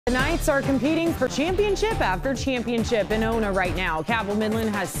The Knights are competing for championship after championship in Ona right now. Cabell Midland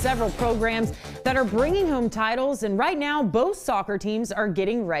has several programs that are bringing home titles, and right now both soccer teams are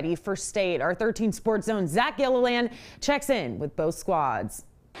getting ready for state. Our 13 Sports Zone Zach Gilliland checks in with both squads.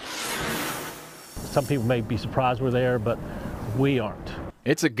 Some people may be surprised we're there, but we aren't.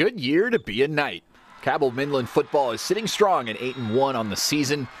 It's a good year to be a Knight. Cabell Midland football is sitting strong at 8-1 on the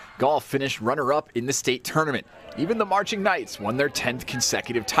season. Golf finished runner-up in the state tournament. Even the Marching Knights won their 10th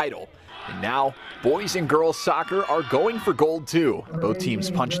consecutive title. And now, boys and girls soccer are going for gold too. Both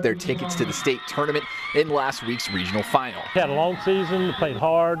teams punched their tickets to the state tournament in last week's regional final. Had a long season, played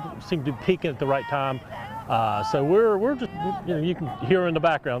hard, seemed to be peaking at the right time. So we're just, you can hear in the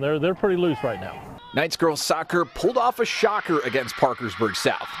background, they're pretty loose right now. Knights girls soccer pulled off a shocker against Parkersburg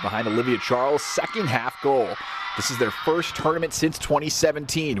South behind Olivia Charles' second half goal. This is their first tournament since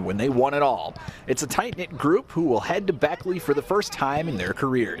 2017 when they won it all. It's a tight-knit group who will head to Beckley for the first time in their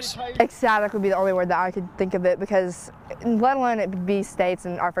careers. Ecstatic would be the only word that I could think of it, because let alone it be states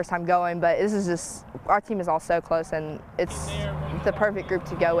and our first time going, but this is just, our team is all so close and it's the perfect group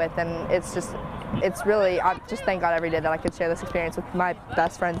to go with, and it's really, I just thank God every day that I could share this experience with my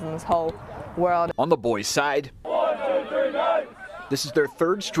best friends in this whole world. On the boys' side, 1, 2, 3, 9. This is their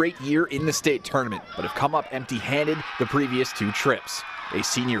third straight year in the state tournament, but have come up empty-handed the previous 2 trips. A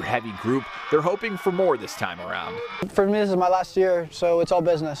senior-heavy group, they're hoping for more this time around. For me, this is my last year, so it's all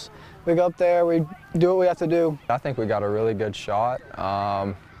business. We go up there, we do what we have to do. I think we got a really good shot.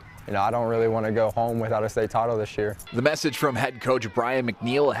 I don't really want to go home without a state title this year. The message from head coach Brian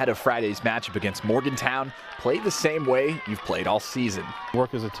McNeil ahead of Friday's matchup against Morgantown: play the same way you've played all season.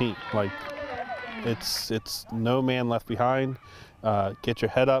 Work as a team. Like, it's no man left behind. Get your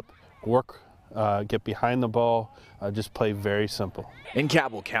head up, work, get behind the ball, just play very simple. In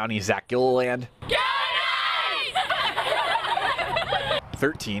Cabell County, Zach Gilliland,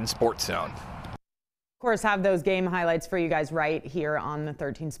 13 Sports Zone. Of course, have those game highlights for you guys right here on the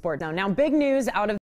 13 Sports Zone. Now, big news out of